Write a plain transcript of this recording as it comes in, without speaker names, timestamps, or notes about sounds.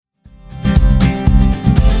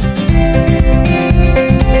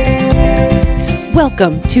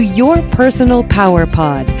Welcome to Your Personal Power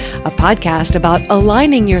Pod, a podcast about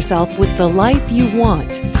aligning yourself with the life you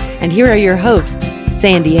want. And here are your hosts,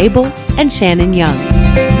 Sandy Abel and Shannon Young.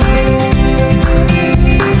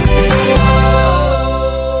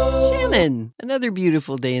 Shannon, another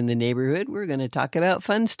beautiful day in the neighborhood. We're going to talk about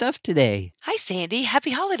fun stuff today. Hi, Sandy.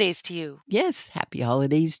 Happy holidays to you. Yes, happy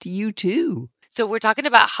holidays to you too. So we're talking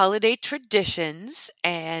about holiday traditions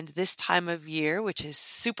and this time of year, which is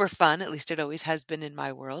super fun. At least it always has been in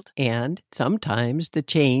my world. And sometimes the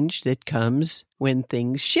change that comes when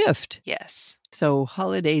things shift. Yes. So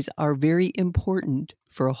holidays are very important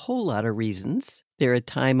for a whole lot of reasons. They're a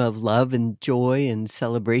time of love and joy and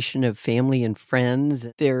celebration of family and friends.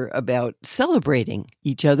 They're about celebrating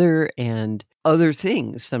each other and other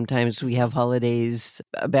things. Sometimes we have holidays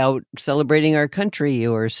about celebrating our country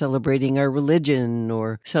or celebrating our religion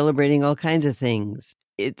or celebrating all kinds of things.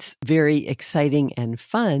 It's very exciting and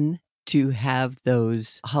fun to have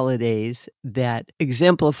those holidays that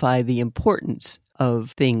exemplify the importance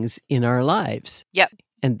of things in our lives. Yep.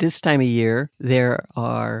 And this time of year, there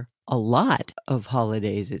are a lot of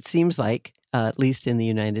holidays. It seems like, at least in the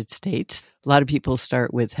United States, a lot of people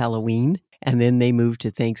start with Halloween and then they move to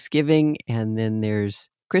Thanksgiving, and then there's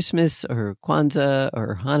Christmas or Kwanzaa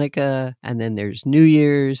or Hanukkah, and then there's New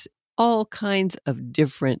Year's, all kinds of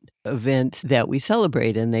different events that we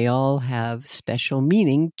celebrate, and they all have special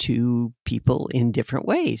meaning to people in different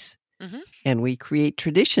ways. Mm-hmm. And we create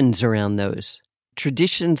traditions around those.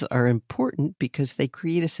 Traditions are important because they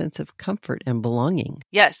create a sense of comfort and belonging.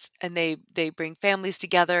 Yes, and they bring families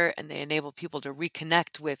together and they enable people to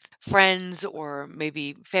reconnect with friends or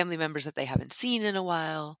maybe family members that they haven't seen in a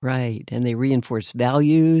while. Right, and they reinforce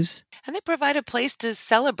values. And they provide a place to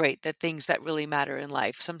celebrate the things that really matter in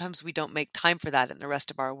life. Sometimes we don't make time for that in the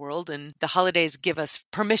rest of our world, and the holidays give us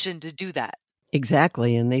permission to do that.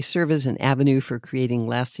 Exactly, and they serve as an avenue for creating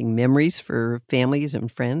lasting memories for families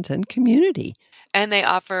and friends and community. And they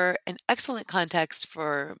offer an excellent context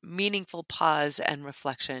for meaningful pause and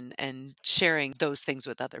reflection and sharing those things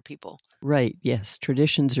with other people. Right, yes.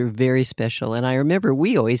 Traditions are very special. And I remember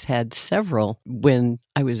we always had several when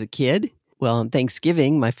I was a kid. Well, on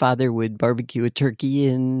Thanksgiving, my father would barbecue a turkey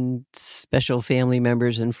and special family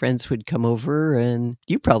members and friends would come over. And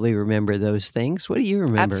you probably remember those things. What do you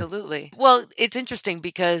remember? Absolutely. Well, it's interesting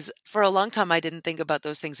because for a long time, I didn't think about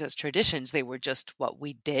those things as traditions. They were just what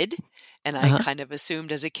we did. And I kind of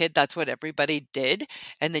assumed as a kid, that's what everybody did.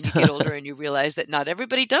 And then you get older and you realize that not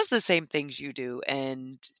everybody does the same things you do.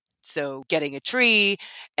 And so getting a tree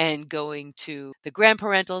and going to the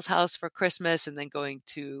grandparental's house for Christmas and then going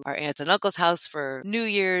to our aunts and uncle's house for New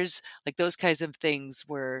Year's, like those kinds of things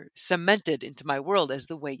were cemented into my world as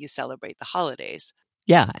the way you celebrate the holidays.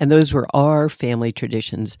 Yeah, and those were our family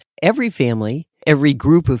traditions. Every family, every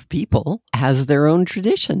group of people has their own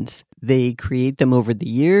traditions. They create them over the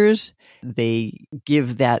years. They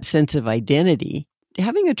give that sense of identity.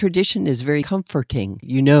 Having a tradition is very comforting.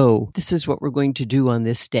 You know, this is what we're going to do on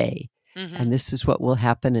this day, and this is what will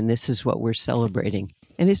happen, and this is what we're celebrating.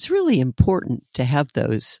 And it's really important to have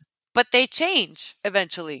those. But they change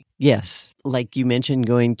eventually. Yes, like you mentioned,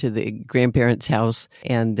 going to the grandparents' house,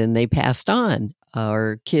 and then they passed on.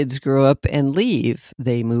 Our kids grow up and leave.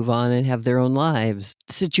 They move on and have their own lives.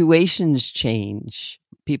 Situations change.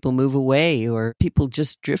 People move away, or people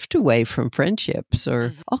just drift away from friendships,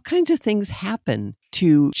 or all kinds of things happen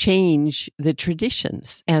to change the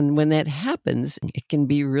traditions. And when that happens, it can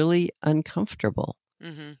be really uncomfortable.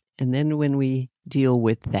 Mm-hmm. And then when we deal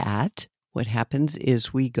with that, what happens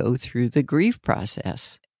is we go through the grief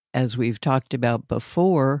process. As we've talked about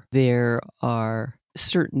before, there are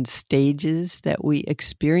certain stages that we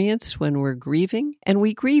experience when we're grieving, and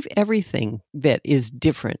we grieve everything that is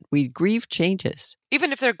different. We grieve changes.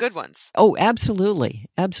 Even if they're good ones. Oh, absolutely.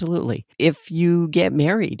 Absolutely. If you get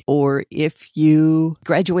married or if you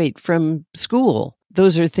graduate from school,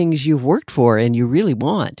 those are things you've worked for and you really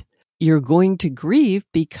want. You're going to grieve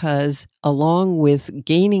because along with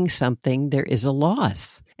gaining something, there is a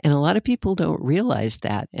loss. And a lot of people don't realize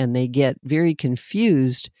that, and they get very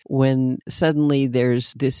confused when suddenly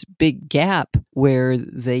there's this big gap where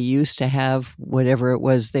they used to have whatever it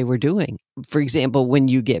was they were doing. For example, when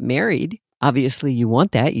you get married, obviously you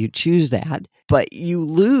want that, you choose that, but you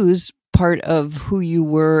lose part of who you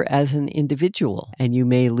were as an individual, and you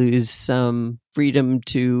may lose some freedom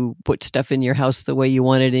to put stuff in your house the way you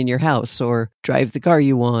want it in your house, or drive the car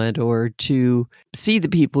you want, or to see the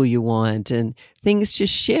people you want, and things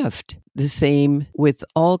just shift. The same with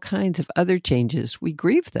all kinds of other changes. We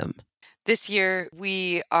grieve them. This year,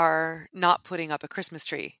 we are not putting up a Christmas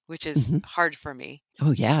tree, which is hard for me.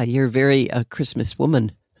 Oh, yeah. You're very a Christmas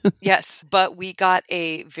woman. Yes, but we got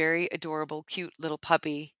a very adorable, cute little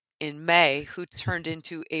puppy in May who turned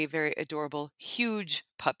into a very adorable, huge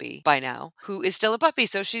puppy by now, who is still a puppy.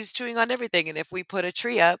 So she's chewing on everything. And if we put a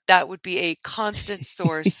tree up, that would be a constant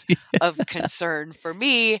source of concern for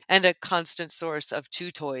me and a constant source of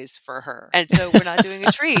chew toys for her. And so we're not doing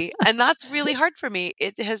a tree. And that's really hard for me.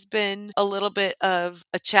 It has been a little bit of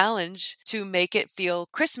a challenge to make it feel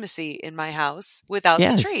Christmassy in my house without the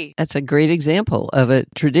Yes, tree. that's a great example of a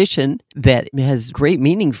tradition that has great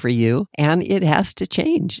meaning for you, and it has to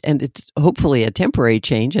change. And it's hopefully a temporary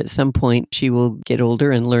change. At some point, she will get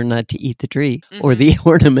older and learn not to eat the tree or the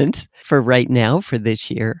ornaments. For right now, for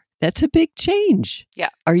this year, that's a big change. Yeah.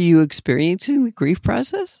 Are you experiencing the grief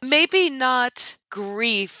process? Maybe not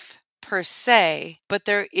grief per se, but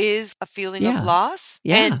there is a feeling of loss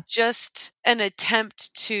and just an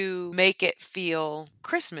attempt to make it feel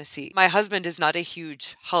Christmassy. My husband is not a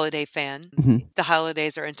huge holiday fan. The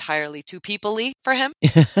holidays are entirely too people-y for him.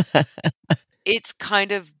 It's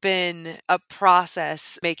kind of been a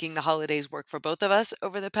process making the holidays work for both of us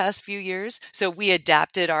over the past few years. So we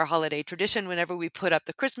adapted our holiday tradition. Whenever we put up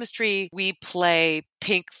the Christmas tree, we play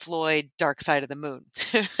Pink Floyd Dark Side of the Moon.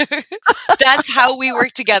 That's how we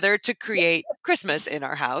work together to create Christmas in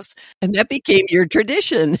our house. And that became your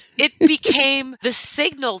tradition. It became the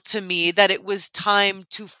signal to me that it was time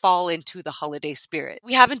to fall into the holiday spirit.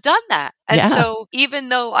 We haven't done that. And so even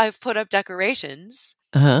though I've put up decorations,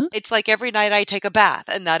 it's like every night I take a bath,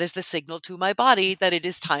 and that is the signal to my body that it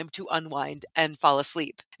is time to unwind and fall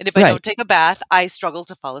asleep. And if I don't take a bath, I struggle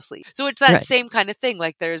to fall asleep. So it's that same kind of thing.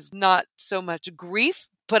 Like there's not so much grief,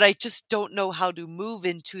 but I just don't know how to move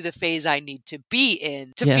into the phase I need to be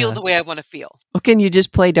in to feel the way I want to feel. Well, can you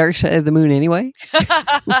just play Dark Side of the Moon anyway?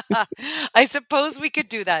 I suppose we could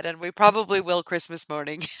do that, and we probably will Christmas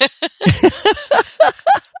morning.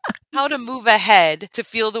 How to move ahead to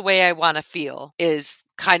feel the way I want to feel is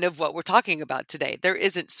kind of what we're talking about today. There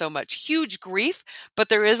isn't so much huge grief, but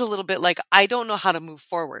there is a little bit like, I don't know how to move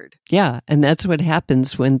forward. Yeah. And that's what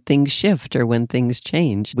happens when things shift or when things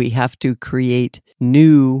change. We have to create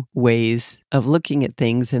new ways of looking at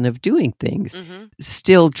things and of doing things.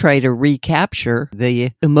 Still try to recapture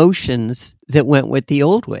the emotions that went with the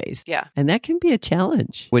old ways. Yeah. And that can be a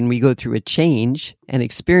challenge. When we go through a change and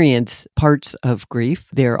experience parts of grief,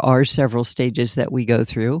 there are several stages that we go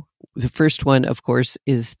through. The first one, of course,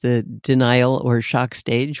 is the denial or shock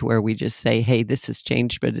stage where we just say, hey, this has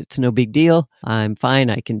changed, but it's no big deal. I'm fine.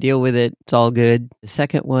 I can deal with it. It's all good. The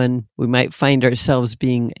second one, we might find ourselves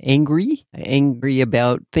being angry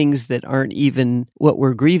about things that aren't even what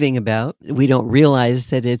we're grieving about. We don't realize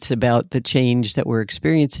that it's about the change that we're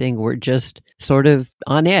experiencing. We're just sort of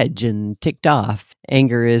on edge and ticked off.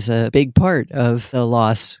 Anger is a big part of the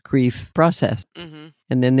loss grief process.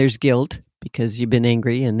 And then there's guilt, because you've been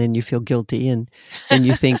angry and then you feel guilty and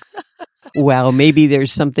you think, wow, maybe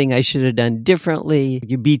there's something I should have done differently.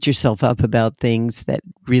 You beat yourself up about things that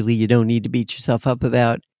really you don't need to beat yourself up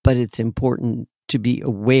about, but it's important to be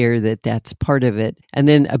aware that that's part of it. And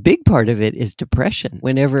then a big part of it is depression.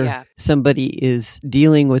 Whenever somebody is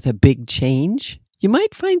dealing with a big change, you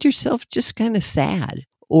might find yourself just kind of sad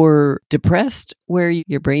or depressed, where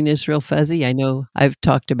your brain is real fuzzy. I know I've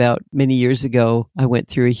talked about many years ago, I went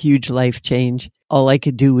through a huge life change. All I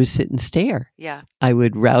could do was sit and stare. Yeah. I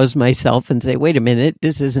would rouse myself and say, wait a minute,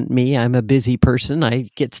 this isn't me. I'm a busy person. I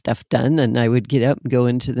get stuff done. And I would get up and go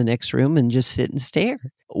into the next room and just sit and stare.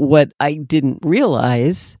 What I didn't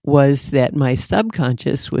realize was that my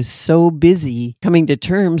subconscious was so busy coming to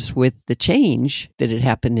terms with the change that had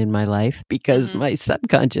happened in my life because my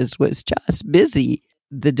subconscious was just busy.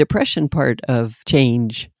 The depression part of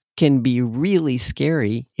change can be really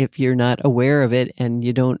scary if you're not aware of it and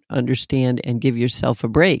you don't understand and give yourself a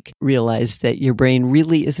break. Realize that your brain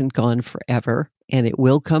really isn't gone forever and it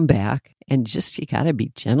will come back. And just, you got to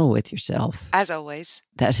be gentle with yourself. As always.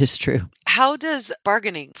 That is true. How does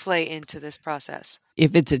bargaining play into this process?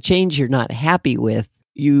 If it's a change you're not happy with,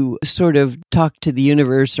 you sort of talk to the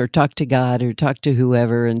universe or talk to God or talk to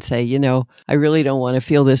whoever and say, I really don't want to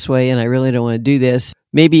feel this way and I really don't want to do this.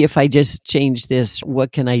 Maybe if I just change this,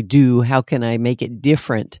 what can I do? How can I make it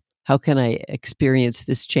different? How can I experience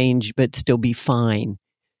this change but still be fine?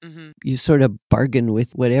 You sort of bargain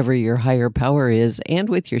with whatever your higher power is and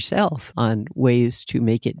with yourself on ways to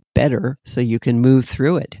make it better so you can move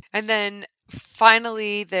through it. And then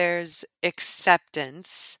finally, there's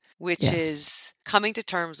acceptance, which is coming to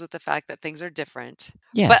terms with the fact that things are different.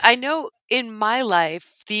 Yes. But I know in my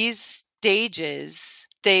life, these stages,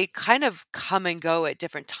 they kind of come and go at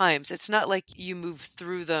different times. It's not like you move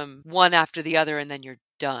through them one after the other and then you're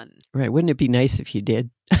done. Right. Wouldn't it be nice if you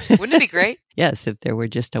did? Wouldn't it be great? Yes, if there were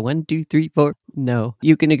just a 1, 2, 3, 4. No,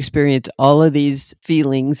 you can experience all of these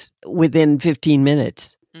feelings within 15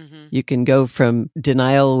 minutes. Mm-hmm. You can go from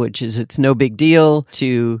denial, which is it's no big deal,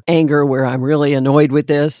 to anger where I'm really annoyed with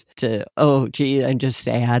this, to, oh, gee, I'm just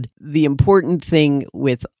sad. The important thing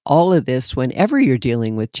with all of this, whenever you're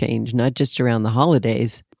dealing with change, not just around the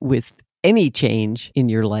holidays, with any change in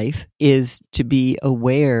your life, is to be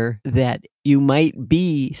aware that you might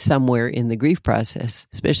be somewhere in the grief process,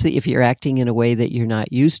 especially if you're acting in a way that you're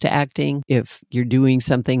not used to acting, if you're doing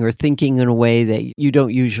something or thinking in a way that you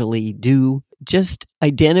don't usually do. Just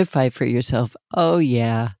identify for yourself, oh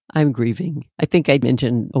yeah, I'm grieving. I think I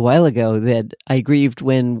mentioned a while ago that I grieved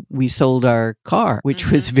when we sold our car,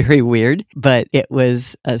 which was very weird, but it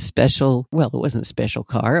was a special, well, it wasn't a special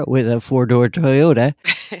car. It was a 4-door Toyota.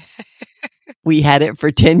 We had it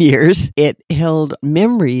for 10 years. It held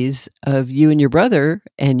memories of you and your brother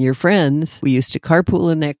and your friends. We used to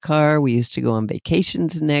carpool in that car. We used to go on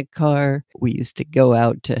vacations in that car. We used to go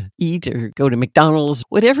out to eat or go to McDonald's.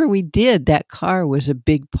 Whatever we did, that car was a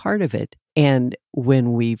big part of it. And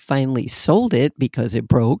when we finally sold it because it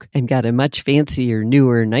broke and got a much fancier,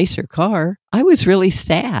 newer, nicer car, I was really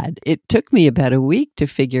sad. It took me about a week to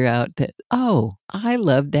figure out that, oh, I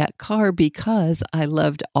loved that car because I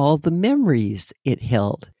loved all the memories it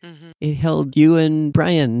held. Mm-hmm. It held you and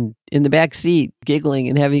Brian in the back seat, giggling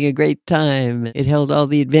and having a great time. It held all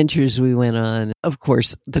the adventures we went on. Of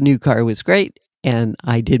course, the new car was great, and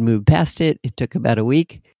I did move past it. It took about a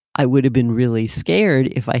week. I would have been really scared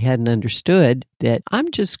if I hadn't understood that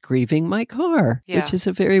I'm just grieving my car, which is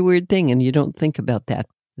a very weird thing, and you don't think about that.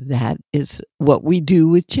 That is what we do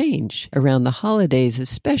with change around the holidays,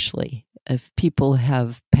 especially if people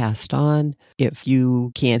have passed on, if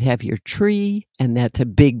you can't have your tree, and that's a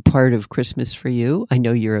big part of Christmas for you. I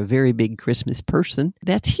know you're a very big Christmas person.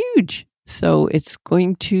 That's huge. So it's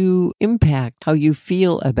going to impact how you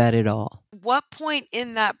feel about it all. What point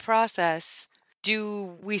in that process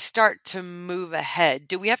do we start to move ahead?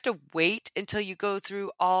 Do we have to wait until you go through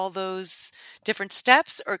all those different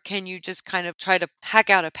steps, or can you just kind of try to hack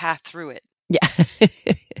out a path through it? Yeah.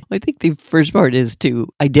 I think the first part is to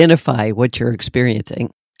identify what you're experiencing.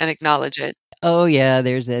 And acknowledge it. Oh, yeah,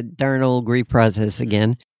 there's that darn old grief process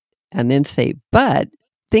again. And then say, but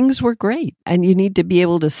things were great. And you need to be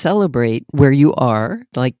able to celebrate where you are.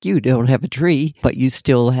 Like you don't have a tree, but you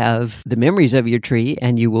still have the memories of your tree,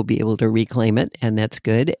 and you will be able to reclaim it. And that's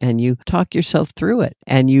good. And you talk yourself through it,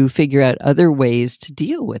 and you figure out other ways to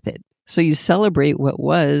deal with it. So you celebrate what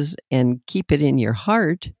was and keep it in your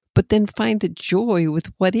heart, but then find the joy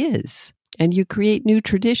with what is. And you create new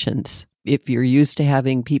traditions. If you're used to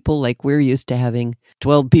having people like we're used to having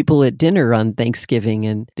 12 people at dinner on Thanksgiving,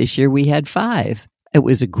 and this year we had 5. It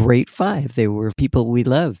was a great 5. They were people we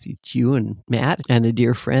love. It's you and Matt and a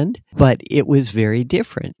dear friend, but it was very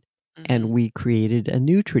different. And we created a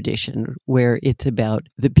new tradition where it's about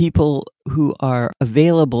the people who are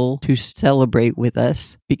available to celebrate with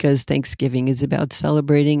us, because Thanksgiving is about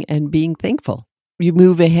celebrating and being thankful. You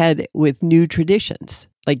move ahead with new traditions,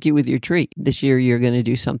 like you with your tree. This year, you're going to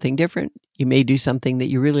do something different. You may do something that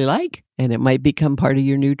you really like, and it might become part of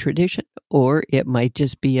your new tradition, or it might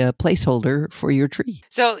just be a placeholder for your tree.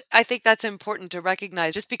 So I think that's important to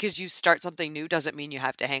recognize. Just because you start something new doesn't mean you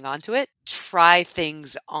have to hang on to it. Try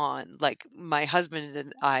things on. Like my husband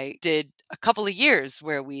and I did a couple of years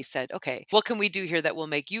where we said, okay, what can we do here that will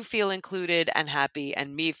make you feel included and happy,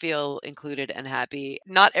 and me feel included and happy?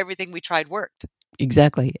 Not everything we tried worked.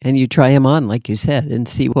 Exactly. And you try them on, like you said, and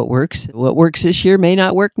see what works. What works this year may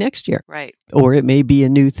not work next year. Right. Or it may be a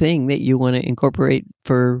new thing that you want to incorporate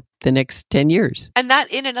for the next 10 years. And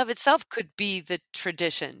that in and of itself could be the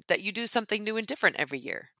tradition, that you do something new and different every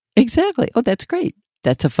year. Exactly. Oh, that's great.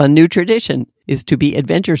 That's a fun new tradition, is to be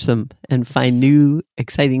adventuresome and find new,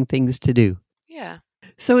 exciting things to do. Yeah.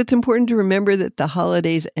 So it's important to remember that the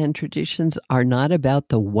holidays and traditions are not about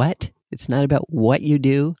the what. It's not about what you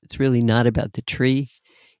do. It's really not about the tree.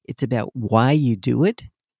 It's about why you do it,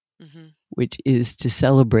 which is to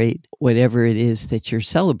celebrate whatever it is that you're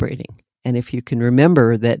celebrating. And if you can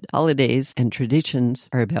remember that holidays and traditions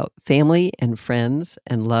are about family and friends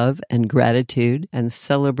and love and gratitude and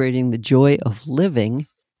celebrating the joy of living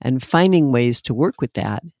and finding ways to work with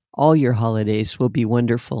that, all your holidays will be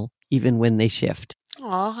wonderful, even when they shift.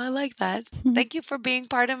 Oh, I like that. Thank you for being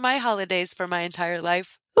part of my holidays for my entire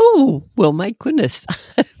life. Oh, well, my goodness.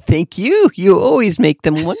 Thank you. You always make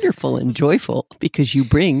them wonderful and joyful because you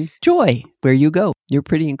bring joy where you go. You're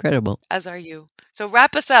pretty incredible. As are you. So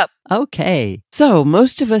wrap us up. Okay. So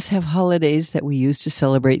most of us have holidays that we use to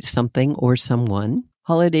celebrate something or someone.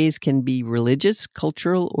 Holidays can be religious,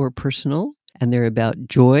 cultural, or personal, and they're about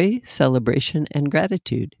joy, celebration, and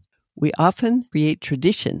gratitude. We often create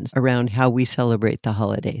traditions around how we celebrate the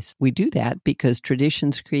holidays. We do that because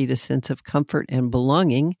traditions create a sense of comfort and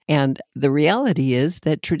belonging, and the reality is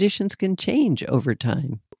that traditions can change over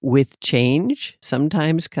time. With change,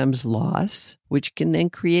 sometimes comes loss, which can then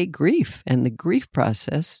create grief, and the grief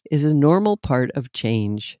process is a normal part of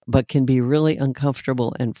change, but can be really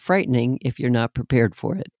uncomfortable and frightening if you're not prepared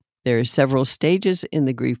for it. There are several stages in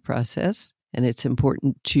the grief process, and it's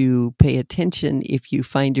important to pay attention if you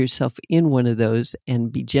find yourself in one of those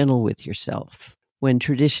and be gentle with yourself. When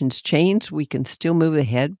traditions change, we can still move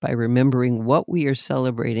ahead by remembering what we are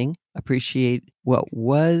celebrating, appreciate what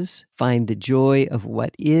was, find the joy of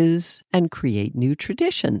what is, and create new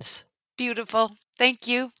traditions. Beautiful. Thank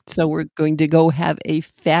you. So we're going to go have a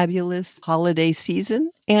fabulous holiday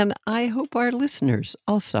season, and I hope our listeners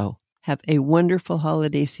also have a wonderful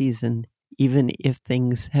holiday season, even if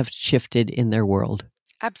things have shifted in their world.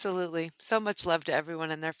 Absolutely. So much love to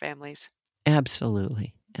everyone and their families.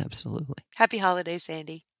 Absolutely. Absolutely. Happy holidays,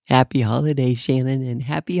 Sandy. Happy holidays, Shannon, and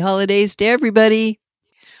happy holidays to everybody.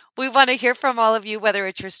 We want to hear from all of you, whether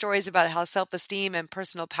it's your stories about how self-esteem and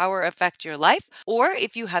personal power affect your life, or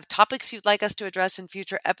if you have topics you'd like us to address in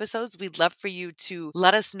future episodes, we'd love for you to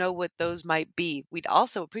let us know what those might be. We'd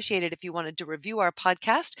also appreciate it if you wanted to review our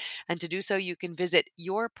podcast, and to do so, you can visit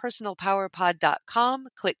yourpersonalpowerpod.com,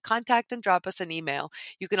 click contact, and drop us an email.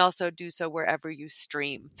 You can also do so wherever you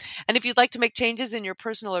stream. And if you'd like to make changes in your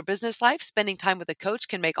personal or business life, spending time with a coach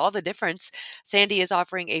can make all the difference. Sandy is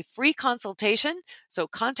offering a free consultation, so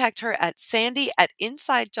contact her at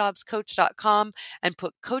sandy@insidejobscoach.com and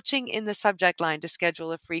put coaching in the subject line to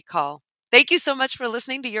schedule a free call. Thank you so much for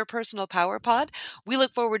listening to Your Personal Power Pod. We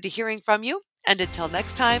look forward to hearing from you. And until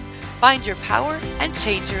next time, find your power and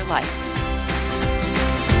change your life.